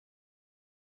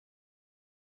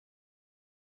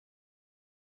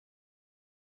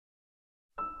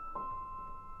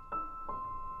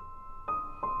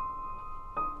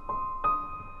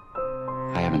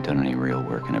haven't done any real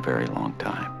work in a very long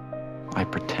time. I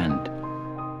pretend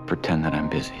that I'm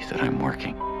busy, that I'm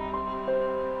working.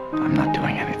 I'm not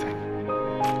doing anything.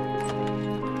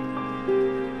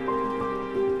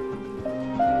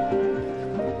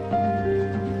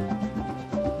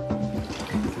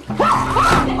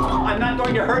 I'm not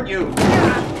going to hurt you.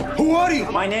 Who are you?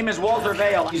 My name is Walter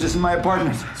Vale. He's just in my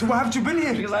apartment. So why haven't you been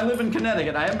here? Because I live in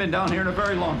Connecticut. I haven't been down here in a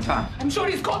very long time. I'm sure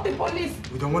he's called the police.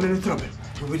 We don't want any trouble.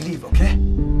 We will leave, okay?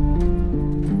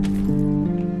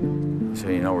 So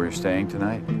you know where you're staying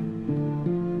tonight?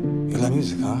 You like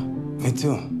music, huh? Me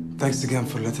too. Thanks again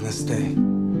for letting us stay.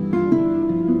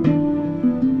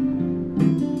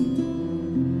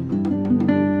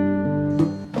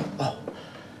 Oh.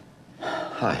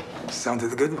 Hi.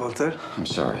 Sounded good, Walter. I'm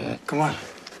sorry. Come on,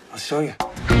 I'll show you.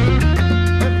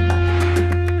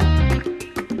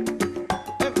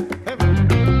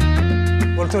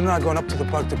 Walter and I are going up to the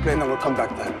park to play, and then we'll come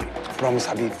back there. Promise,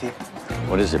 Habibti.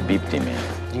 What does it beepty mean?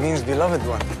 It means beloved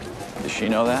one. Does she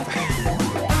know that?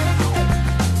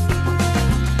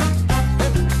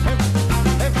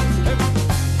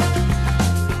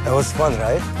 That was fun,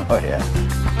 right? Oh, yeah.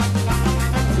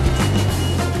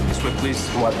 This way, please.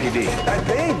 NYPD. That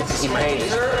babe. Hey,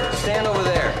 sir, stand over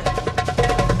there.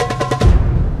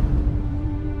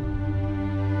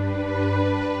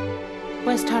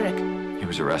 Where's Tarek? He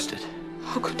was arrested.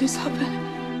 How could this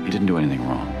happen? He didn't do anything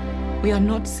wrong. We are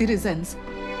not citizens.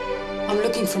 I'm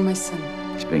looking for my son.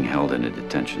 He's being held in a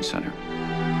detention center.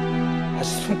 I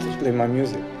just want to play my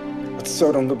music. What's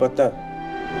so wrong about that?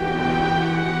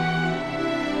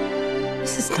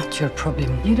 This is not your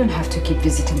problem. You don't have to keep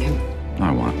visiting him.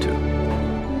 I want to.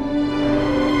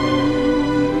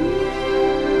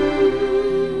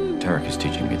 Tarek is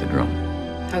teaching me the drum.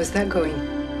 How's that going?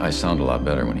 I sound a lot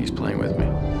better when he's playing with me.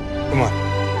 Come on.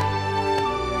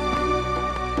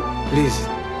 Please,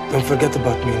 don't forget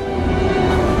about me.